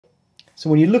So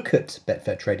when you look at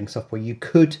Betfair trading software, you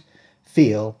could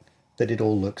feel that it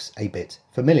all looks a bit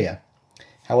familiar.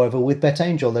 However, with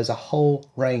betangel, there's a whole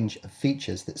range of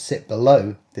features that sit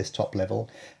below this top level,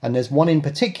 and there's one in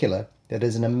particular that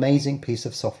is an amazing piece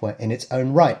of software in its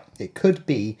own right. It could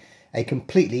be a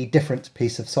completely different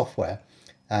piece of software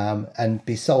and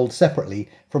be sold separately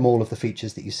from all of the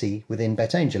features that you see within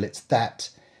betangel. It's that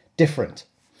different.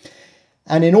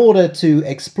 And in order to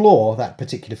explore that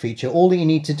particular feature, all that you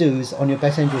need to do is on your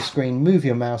betangel screen, move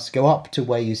your mouse, go up to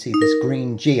where you see this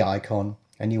green G icon,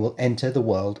 and you will enter the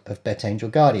world of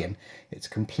betangel Guardian. It's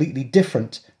completely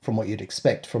different from what you'd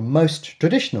expect from most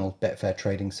traditional Betfair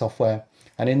trading software.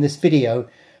 And in this video,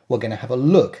 we're going to have a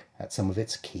look at some of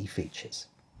its key features.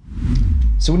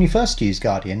 So when you first use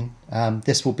Guardian,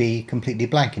 this will be completely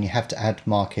blank and you have to add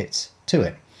markets to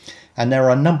it. And there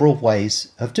are a number of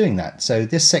ways of doing that. So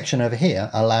this section over here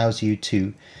allows you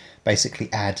to basically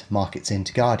add markets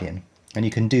into Guardian. And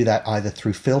you can do that either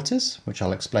through filters, which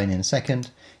I'll explain in a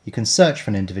second. You can search for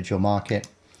an individual market.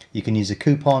 You can use a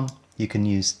coupon. You can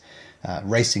use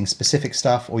racing specific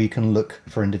stuff, or you can look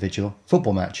for individual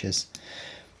football matches.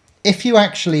 If you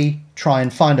actually try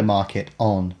and find a market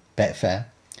on Betfair,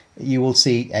 you will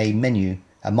see a menu,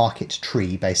 a market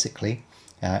tree basically,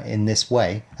 in this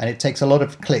way, and it takes a lot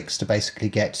of clicks to basically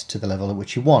get to the level at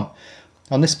which you want.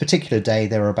 On this particular day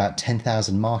there are about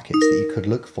 10,000 markets that you could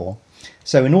look for.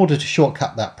 So in order to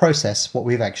shortcut that process, what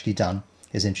we've actually done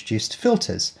is introduced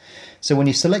filters. So when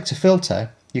you select a filter,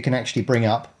 you can actually bring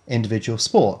up individual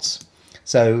sports.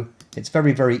 So it's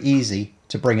very, very easy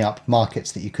to bring up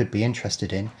markets that you could be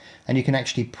interested in, and you can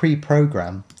actually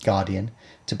pre-program Guardian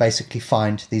to basically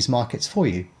find these markets for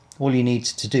you. All you need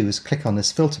to do is click on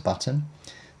this filter button.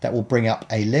 That will bring up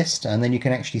a list, and then you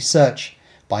can actually search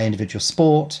by individual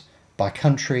sport, by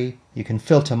country. You can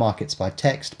filter markets by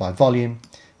text, by volume,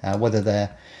 whether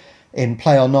they're in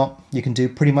play or not. You can do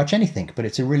pretty much anything, but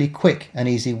it's a really quick and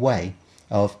easy way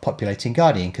of populating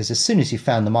Guardian, because as soon as you've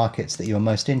found the markets that you're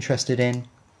most interested in,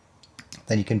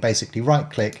 then you can basically right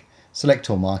click, select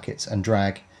all markets and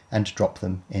drag and drop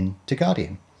them into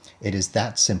Guardian. It is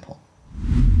that simple.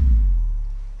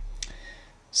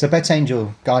 So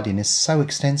betangel Guardian is so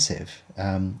extensive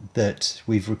that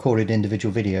we've recorded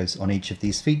individual videos on each of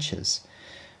these features.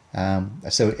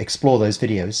 So explore those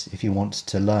videos if you want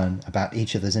to learn about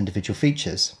each of those individual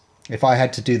features. If I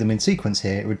had to do them in sequence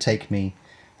here, it would take me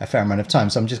a fair amount of time.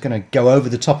 So I'm just going to go over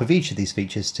the top of each of these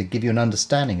features to give you an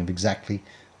understanding of exactly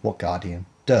what Guardian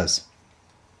does.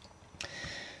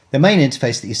 The main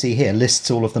interface that you see here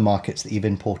lists all of the markets that you've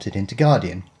imported into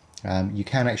Guardian. You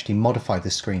can actually modify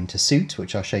the screen to suit,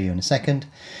 which I'll show you in a second.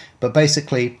 But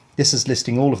basically, this is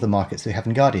listing all of the markets that we have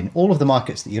in Guardian. All of the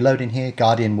markets that you load in here,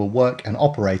 Guardian will work and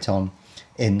operate on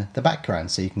in the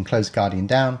background. So you can close Guardian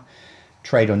down,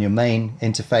 trade on your main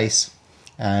interface,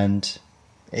 and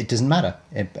it doesn't matter.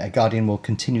 Guardian will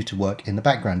continue to work in the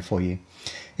background for you.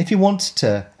 If you want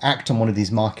to act on one of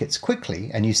these markets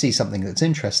quickly and you see something that's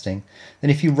interesting,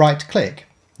 then if you right click,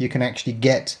 you can actually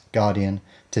get Guardian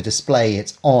to display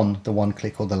it on the one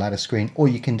click or the ladder screen, or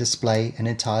you can display an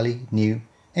entirely new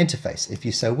interface if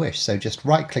you so wish. So just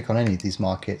right click on any of these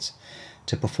markets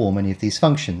to perform any of these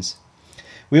functions.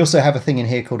 We also have a thing in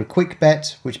here called a quick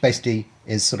bet, which basically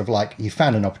is sort of like you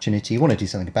found an opportunity, you want to do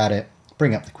something about it,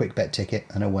 bring up the quick bet ticket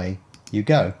and away you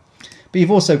go. But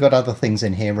you've also got other things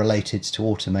in here related to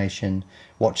automation,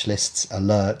 watch lists,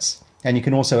 alerts, and you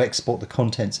can also export the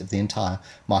contents of the entire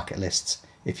market lists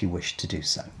if you wish to do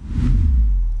so.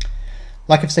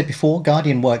 Like I've said before,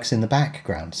 Guardian works in the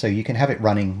background, so you can have it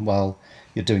running while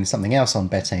you're doing something else on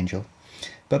betangel.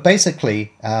 But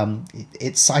basically,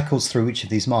 it cycles through each of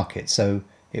these markets, so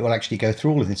it will actually go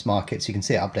through all of these markets. You can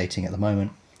see it updating at the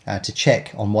moment to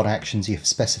check on what actions you've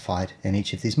specified in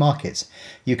each of these markets.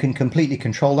 You can completely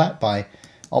control that by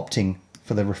opting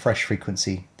for the refresh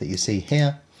frequency that you see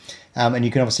here, and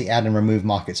you can obviously add and remove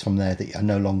markets from there that are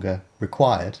no longer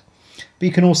required. But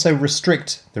you can also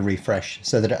restrict the refresh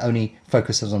so that it only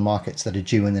focuses on markets that are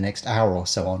due in the next hour or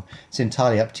so on. It's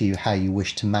entirely up to you how you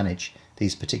wish to manage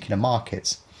these particular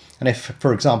markets. And if,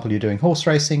 for example, you're doing horse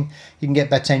racing, you can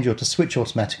get betangel to switch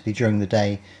automatically during the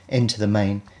day into the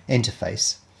main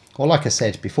interface. Or like I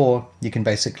said before, you can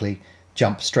basically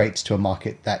jump straight to a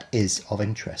market that is of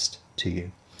interest to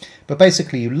you. But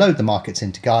basically you load the markets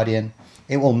into Guardian,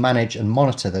 it will manage and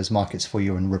monitor those markets for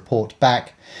you and report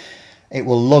back. It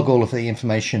will log all of the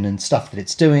information and stuff that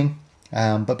it's doing,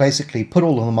 but basically put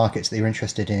all of the markets that you're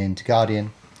interested in into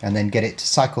Guardian and then get it to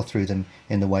cycle through them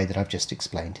in the way that I've just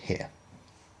explained here.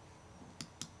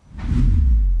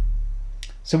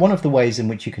 So one of the ways in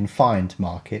which you can find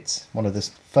markets, one of the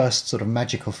first sort of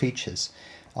magical features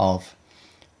of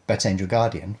Betangel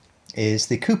Guardian is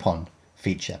the coupon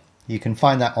feature. You can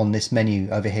find that on this menu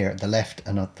over here at the left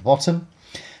and at the bottom.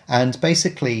 And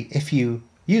basically, if you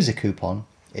use a coupon,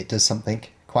 it does something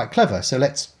quite clever. So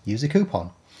let's use a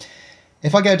coupon.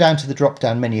 If I go down to the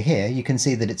drop-down menu here, you can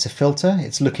see that it's a filter.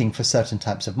 It's looking for certain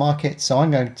types of markets. So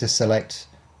I'm going to select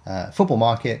football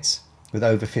markets with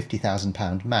over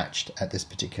 £50,000 matched at this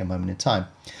particular moment in time.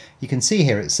 You can see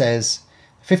here it says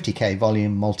 50k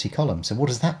volume multi-column. So what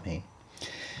does that mean?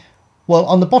 Well,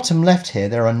 on the bottom left here,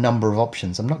 there are a number of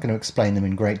options. I'm not going to explain them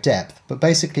in great depth, but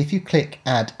basically if you click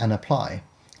Add and Apply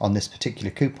on this particular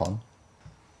coupon,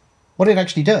 what it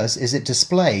actually does is it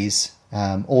displays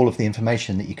all of the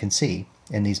information that you can see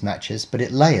in these matches, but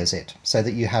it layers it so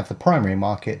that you have the primary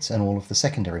markets and all of the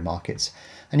secondary markets.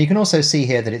 And you can also see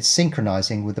here that it's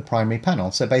synchronizing with the primary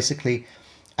panel. So basically,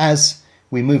 as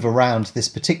we move around this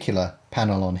particular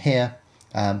panel on here,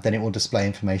 then it will display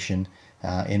information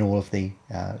in all of the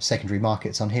secondary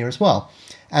markets on here as well.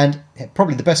 And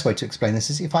probably the best way to explain this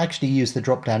is if I actually use the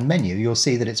drop-down menu, you'll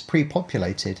see that it's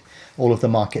pre-populated all of the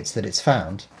markets that it's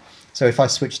found. So if I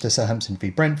switch to Southampton v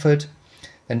Brentford,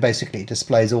 then basically it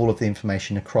displays all of the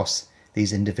information across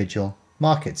these individual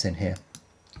markets in here.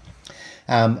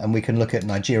 And we can look at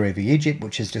Nigeria v Egypt,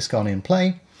 which has just gone in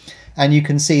play. And you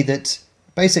can see that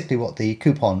basically what the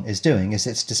coupon is doing is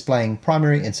it's displaying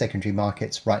primary and secondary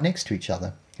markets right next to each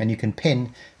other. And you can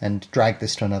pin and drag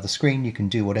this to another screen. You can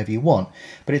do whatever you want.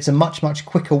 But it's a much, much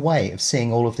quicker way of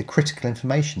seeing all of the critical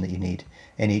information that you need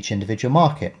in each individual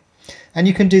market. And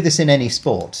you can do this in any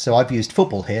sport. So I've used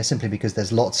football here simply because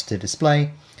there's lots to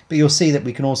display. But you'll see that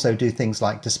we can also do things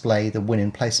like display the win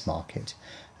in place market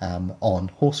on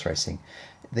horse racing.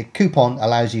 The coupon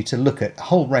allows you to look at a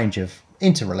whole range of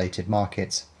interrelated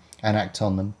markets and act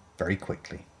on them very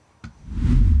quickly.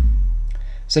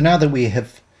 So now that we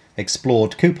have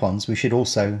explored coupons, we should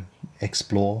also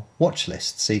explore watch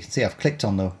lists. So you can see I've clicked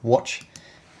on the watch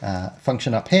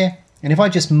function up here. And if I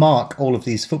just mark all of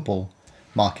these football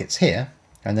markets here,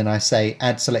 and then I say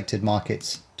add selected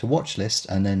markets to watch list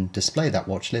and then display that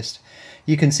watch list,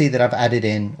 you can see that I've added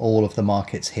in all of the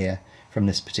markets here from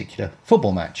this particular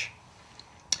football match.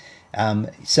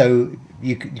 So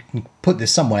you can put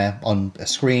this somewhere on a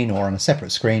screen or on a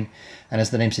separate screen, and as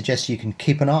the name suggests, you can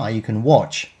keep an eye, you can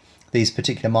watch these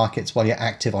particular markets while you're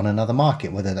active on another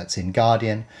market, whether that's in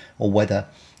Guardian or whether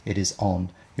it is on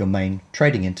your main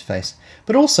trading interface.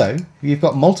 But also you've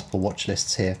got multiple watch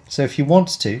lists here, so if you want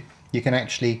to, you can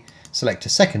actually select a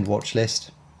second watch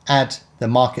list, add the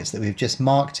markets that we've just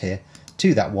marked here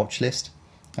to that watch list,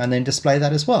 and then display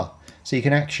that as well. So you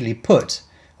can actually put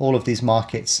all of these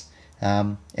markets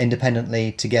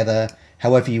independently together,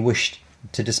 however you wish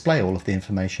to display all of the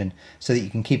information, so that you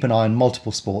can keep an eye on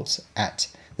multiple sports at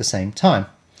the same time.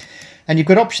 And you've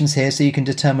got options here so you can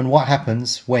determine what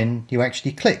happens when you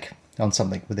actually click on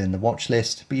something within the watch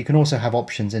list, but you can also have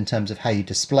options in terms of how you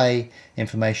display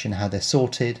information, how they're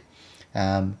sorted,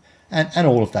 and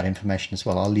all of that information as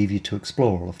well. I'll leave you to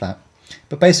explore all of that.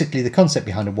 But basically the concept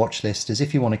behind a watch list is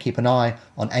if you want to keep an eye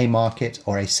on a market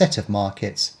or a set of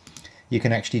markets, you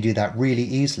can actually do that really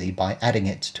easily by adding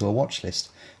it to a watch list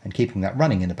and keeping that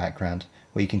running in the background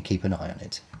where you can keep an eye on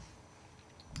it.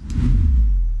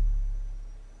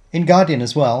 In Guardian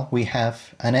as well, we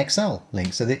have an Excel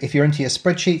link, so that if you're into your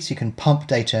spreadsheets, you can pump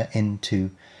data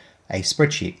into a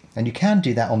spreadsheet. And you can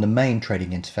do that on the main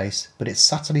trading interface, but it's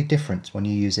subtly different when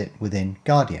you use it within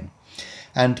Guardian.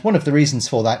 And one of the reasons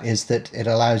for that is that it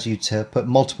allows you to put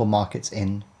multiple markets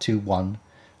into one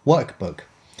workbook.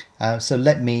 So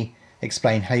let me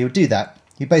explain how you'll do that.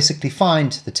 You basically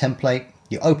find the template,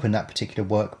 you open that particular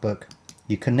workbook,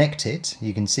 you connect it.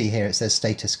 You can see here it says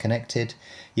status connected.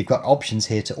 You've got options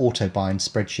here to auto bind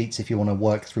spreadsheets if you want to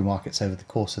work through markets over the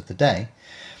course of the day.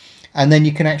 And then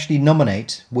you can actually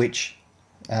nominate which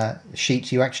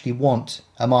sheet you actually want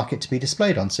a market to be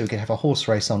displayed on. So we could have a horse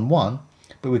race on one,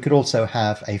 but we could also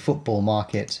have a football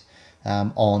market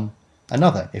on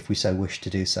another if we so wish to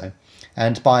do so.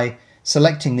 And by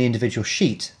selecting the individual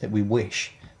sheet that we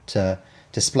wish to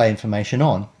display information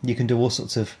on, you can do all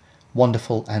sorts of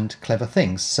wonderful and clever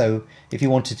things. So if you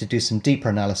wanted to do some deeper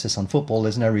analysis on football,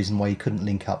 there's no reason why you couldn't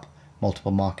link up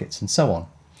multiple markets and so on.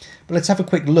 But let's have a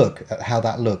quick look at how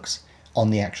that looks on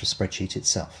the actual spreadsheet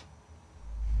itself.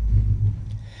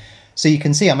 So you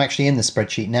can see I'm actually in the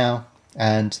spreadsheet now,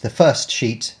 and the first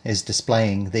sheet is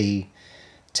displaying the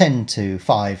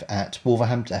 10-5 at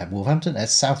Wolverhampton at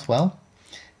Southwell.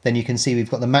 Then you can see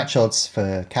we've got the match odds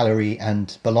for Cagliari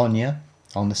and Bologna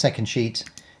on the second sheet,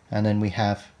 and then we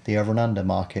have the over and under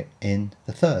market in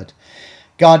the third.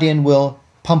 Guardian will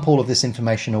pump all of this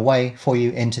information away for you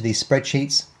into these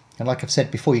spreadsheets, And like I've said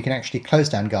before, you can actually close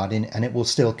down Guardian and it will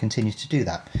still continue to do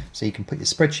that. So you can put your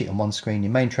spreadsheet on one screen,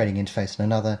 your main trading interface on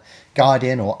another,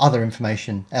 Guardian or other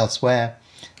information elsewhere,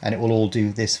 and it will all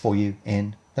do this for you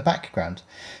in the background.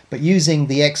 But using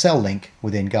the Excel link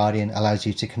within Guardian allows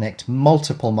you to connect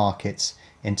multiple markets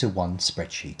into one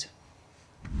spreadsheet.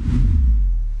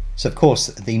 So of course,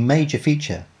 the major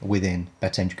feature within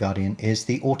Betangel Guardian is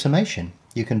the automation.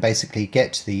 You can basically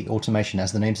get the automation,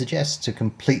 as the name suggests, to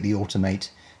completely automate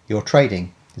your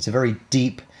trading. It's a very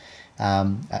deep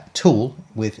tool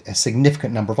with a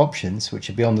significant number of options, which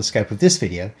are beyond the scope of this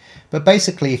video. But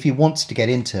basically, if you want to get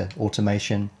into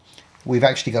automation, we've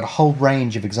actually got a whole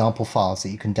range of example files that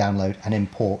you can download and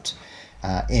import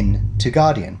into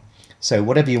Guardian. So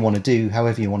whatever you want to do,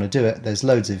 however you want to do it, there's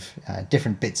loads of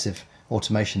different bits of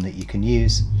automation that you can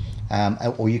use,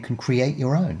 or you can create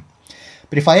your own.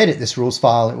 But if I edit this rules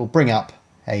file, it will bring up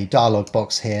a dialog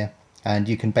box here, and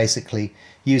you can basically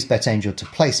use Betangel to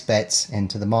place bets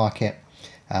into the market.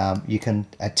 You can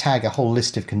tag a whole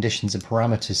list of conditions and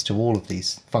parameters to all of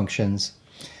these functions.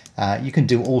 You can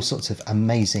do all sorts of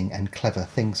amazing and clever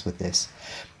things with this.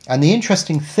 And the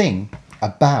interesting thing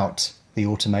about the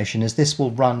automation is this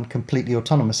will run completely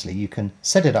autonomously. You can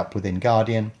set it up within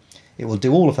Guardian. It will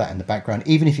do all of that in the background,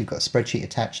 even if you've got a spreadsheet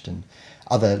attached and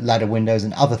other ladder windows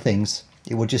and other things.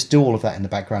 It will just do all of that in the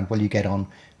background while you get on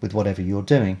with whatever you're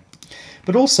doing.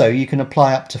 But also you can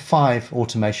apply up to 5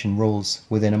 automation rules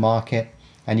within a market,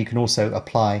 and you can also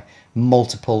apply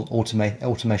multiple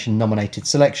automation nominated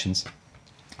selections.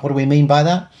 What do we mean by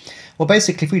that? Well,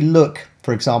 basically, if we look,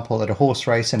 for example, at a horse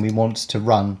race and we want to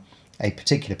run a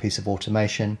particular piece of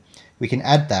automation, we can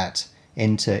add that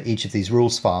into each of these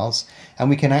rules files, and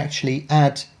we can actually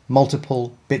add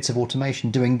multiple bits of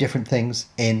automation doing different things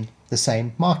in the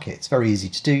same market. It's very easy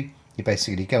to do. You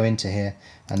basically go into here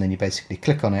and then you basically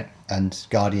click on it, and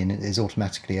Guardian is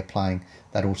automatically applying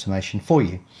that automation for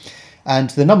you. And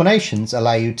the nominations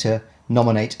allow you to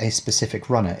nominate a specific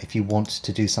runner. If you want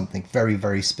to do something very,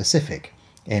 very specific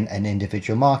in an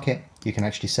individual market, you can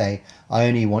actually say, I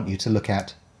only want you to look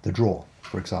at the draw,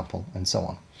 for example, and so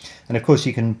on. And of course,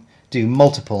 you can do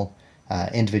multiple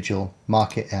individual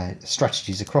market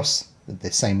strategies across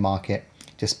the same market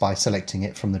just by selecting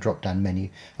it from the drop-down menu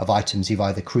of items you've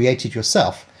either created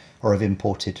yourself or have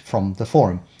imported from the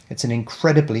forum. It's an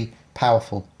incredibly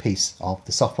powerful piece of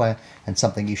the software and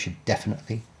something you should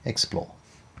definitely explore.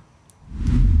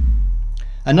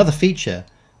 Another feature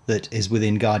that is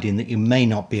within Guardian that you may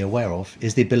not be aware of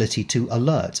is the ability to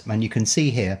alert. And you can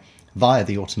see here via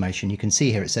the automation, you can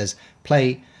see here it says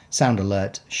play sound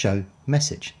alert, show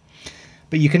message.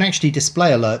 But you can actually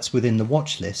display alerts within the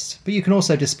watch list, but you can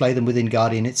also display them within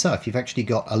Guardian itself. You've actually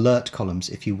got alert columns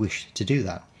if you wish to do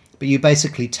that. But you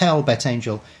basically tell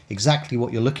Betangel exactly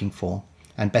what you're looking for,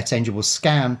 and Betangel will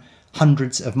scan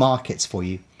hundreds of markets for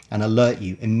you and alert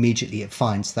you immediately it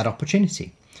finds that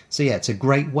opportunity. So yeah, it's a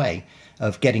great way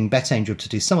of getting Betangel to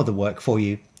do some of the work for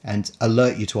you and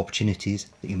alert you to opportunities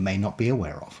that you may not be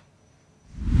aware of.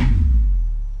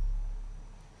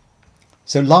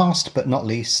 So last but not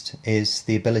least is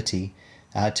the ability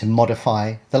to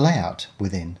modify the layout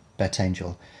within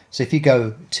Betangel. So if you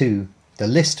go to the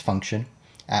list function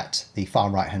at the far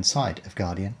right hand side of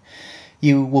Guardian,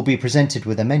 you will be presented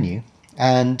with a menu,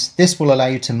 and this will allow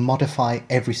you to modify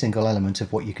every single element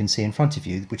of what you can see in front of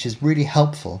you, which is really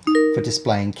helpful for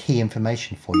displaying key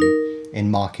information for you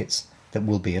in markets that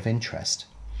will be of interest.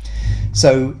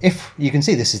 So if you can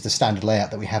see, this is the standard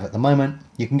layout that we have at the moment.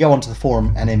 You can go onto the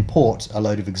forum and import a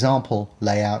load of example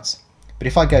layouts. But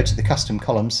if I go to the custom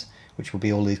columns, which will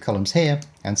be all these columns here,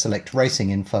 and select racing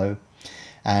info,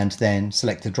 and then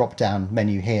select the drop down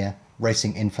menu here,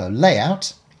 racing info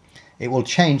layout, it will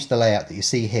change the layout that you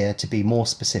see here to be more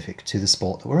specific to the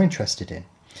sport that we're interested in.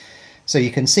 So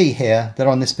you can see here that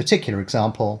on this particular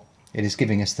example, it is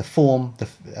giving us the form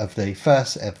of the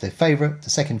favourite, the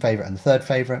second favourite and the third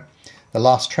favourite, the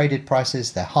last traded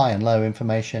prices, their high and low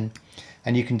information,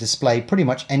 and you can display pretty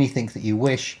much anything that you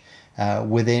wish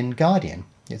within Guardian.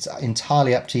 It's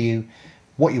entirely up to you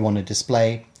what you want to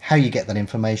display, how you get that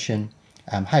information,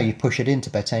 how you push it into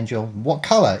Betangel, what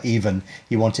colour even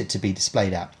you want it to be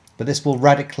displayed at. But this will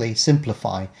radically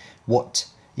simplify what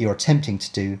you're attempting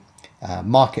to do,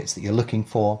 markets that you're looking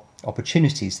for,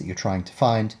 opportunities that you're trying to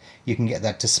find. You can get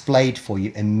that displayed for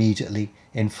you immediately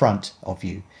in front of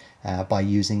you by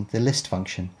using the list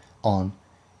function on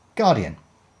Guardian.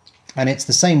 And it's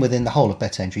the same within the whole of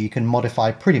Betangel. You can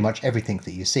modify pretty much everything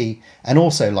that you see, and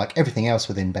also, like everything else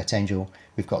within Betangel,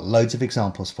 we've got loads of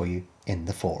examples for you in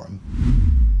the forum.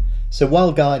 So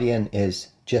while Guardian is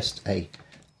just an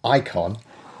icon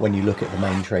when you look at the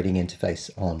main trading interface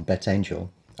on Betangel,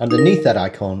 Underneath that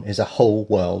icon is a whole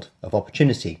world of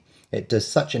opportunity. It does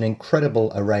such an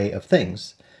incredible array of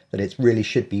things that it really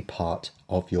should be part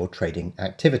of your trading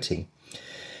activity.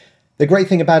 The great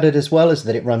thing about it as well is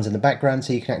that it runs in the background,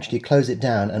 so you can actually close it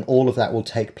down and all of that will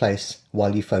take place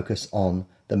while you focus on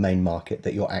the main market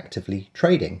that you're actively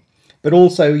trading. But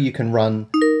also you can run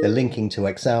the linking to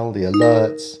Excel, the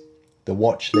alerts, the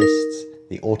watch lists,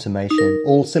 the automation,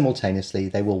 all simultaneously.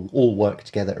 They will all work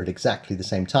together at exactly the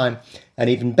same time. And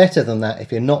even better than that,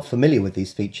 if you're not familiar with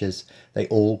these features, they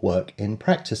all work in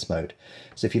practice mode.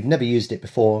 So if you've never used it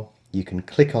before, you can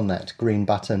click on that green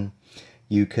button,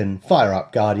 you can fire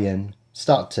up Guardian,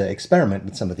 start to experiment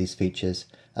with some of these features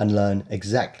and learn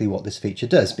exactly what this feature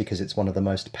does, because it's one of the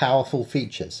most powerful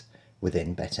features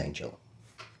within BetAngel.